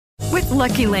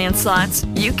Lucky Land Slots,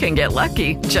 you can get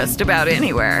lucky just about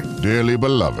anywhere. Dearly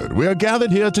beloved, we are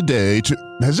gathered here today to...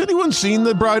 Has anyone seen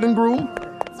the bride and groom?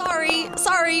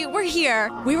 Sorry, we're here.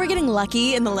 We were getting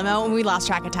lucky in the limo and we lost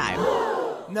track of time.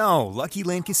 No, Lucky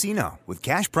Land Casino, with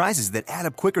cash prizes that add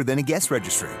up quicker than a guest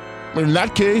registry. In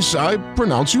that case, I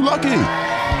pronounce you lucky.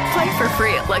 Play for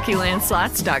free at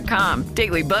LuckyLandSlots.com.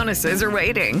 Daily bonuses are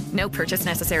waiting. No purchase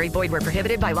necessary. Void where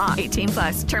prohibited by law.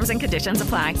 18+. Terms and conditions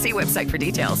apply. See website for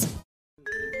details.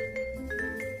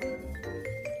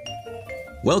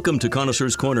 Welcome to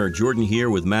Connoisseur's Corner. Jordan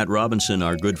here with Matt Robinson,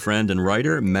 our good friend and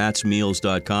writer.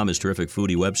 MattsMeals.com, his terrific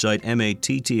foodie website,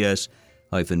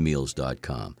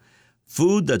 MATTS-meals.com.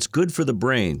 Food that's good for the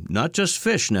brain, not just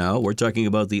fish now. We're talking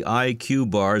about the IQ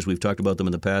bars. We've talked about them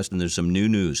in the past, and there's some new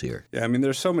news here. Yeah, I mean,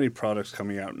 there's so many products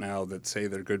coming out now that say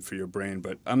they're good for your brain,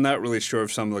 but I'm not really sure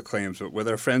of some of the claims. But with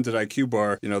our friends at IQ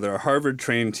Bar, you know, they're a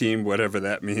Harvard-trained team, whatever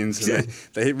that means. And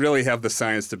they really have the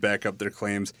science to back up their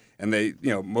claims. And they, you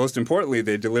know, most importantly,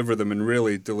 they deliver them in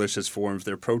really delicious forms.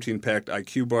 They're protein-packed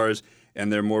IQ bars and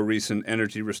their more recent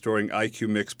energy-restoring IQ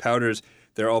Mix powders.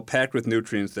 They're all packed with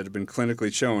nutrients that have been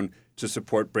clinically shown to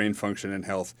support brain function and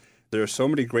health. There are so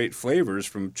many great flavors,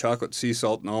 from chocolate sea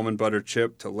salt and almond butter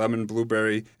chip to lemon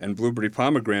blueberry and blueberry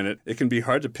pomegranate. It can be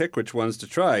hard to pick which ones to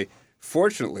try.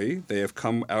 Fortunately, they have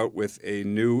come out with a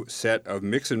new set of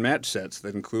mix and match sets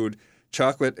that include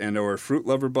chocolate and or fruit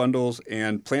lover bundles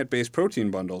and plant-based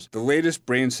protein bundles. The latest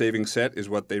brain-saving set is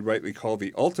what they rightly call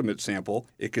the ultimate sample.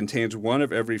 It contains one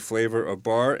of every flavor of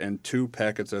bar and 2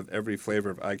 packets of every flavor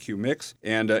of IQ Mix,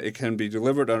 and it can be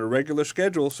delivered on a regular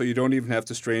schedule, so you don't even have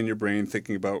to strain your brain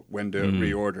thinking about when to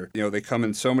reorder. You know, they come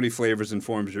in so many flavors and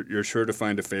forms, you're sure to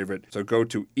find a favorite. So go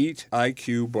to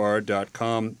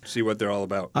eatiqbar.com, see what they're all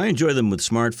about. I enjoy them with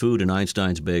Smart Food and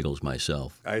Einstein's Bagels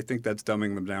myself. I think that's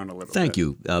dumbing them down a little bit. Thank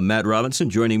you. Matt Robinson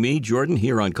joining me, Jordan,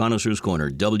 here on Connoisseur's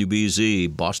Corner,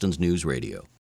 WBZ, Boston's News Radio.